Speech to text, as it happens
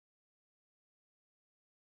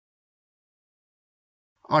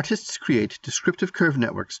artists create descriptive curve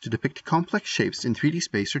networks to depict complex shapes in 3D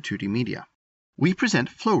space or 2D media. We present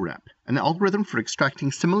FlowRep, an algorithm for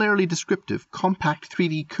extracting similarly descriptive, compact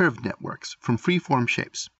 3D curved networks from free-form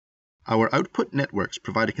shapes. Our output networks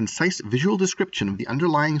provide a concise visual description of the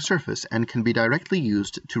underlying surface and can be directly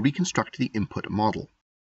used to reconstruct the input model.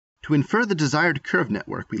 To infer the desired curve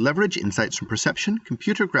network, we leverage insights from perception,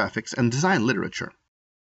 computer graphics, and design literature.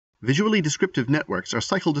 Visually descriptive networks are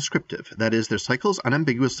cycle-descriptive, that is, their cycles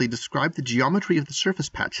unambiguously describe the geometry of the surface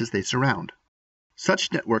patches they surround.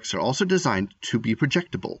 Such networks are also designed to be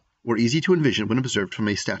projectable, or easy to envision when observed from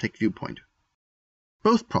a static viewpoint.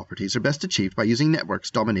 Both properties are best achieved by using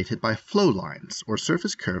networks dominated by flowlines, or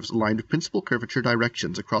surface curves aligned with principal curvature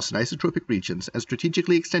directions across anisotropic regions and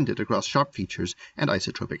strategically extended across sharp features and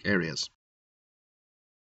isotropic areas.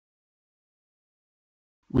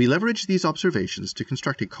 We leverage these observations to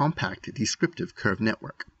construct a compact, descriptive curve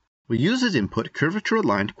network. We use as input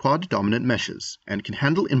curvature-aligned quad-dominant meshes, and can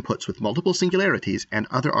handle inputs with multiple singularities and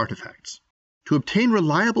other artifacts. To obtain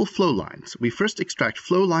reliable flowlines, we first extract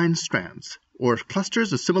flowline strands, or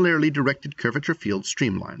clusters of similarly directed curvature field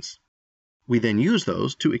streamlines. We then use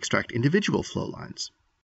those to extract individual flowlines.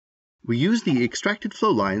 We use the extracted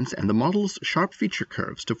flowlines and the model's sharp feature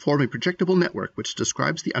curves to form a projectable network which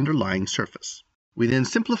describes the underlying surface. We then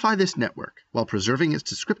simplify this network, while preserving its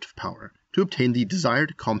descriptive power, to obtain the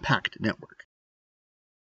desired compact network.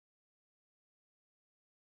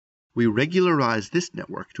 We regularize this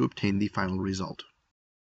network to obtain the final result.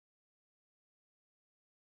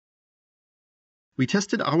 We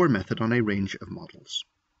tested our method on a range of models.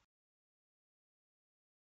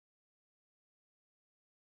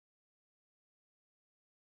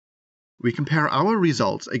 We compare our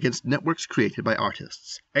results against networks created by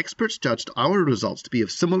artists. Experts judged our results to be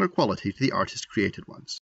of similar quality to the artist-created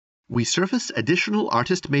ones. We surface additional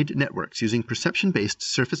artist-made networks using perception-based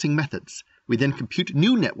surfacing methods. We then compute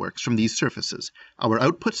new networks from these surfaces. Our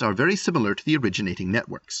outputs are very similar to the originating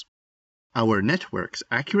networks. Our networks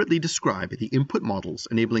accurately describe the input models,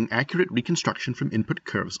 enabling accurate reconstruction from input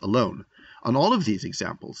curves alone. On all of these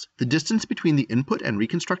examples, the distance between the input and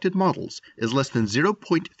reconstructed models is less than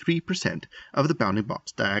 0.3% of the bounding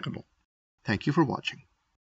box diagonal. Thank you for watching.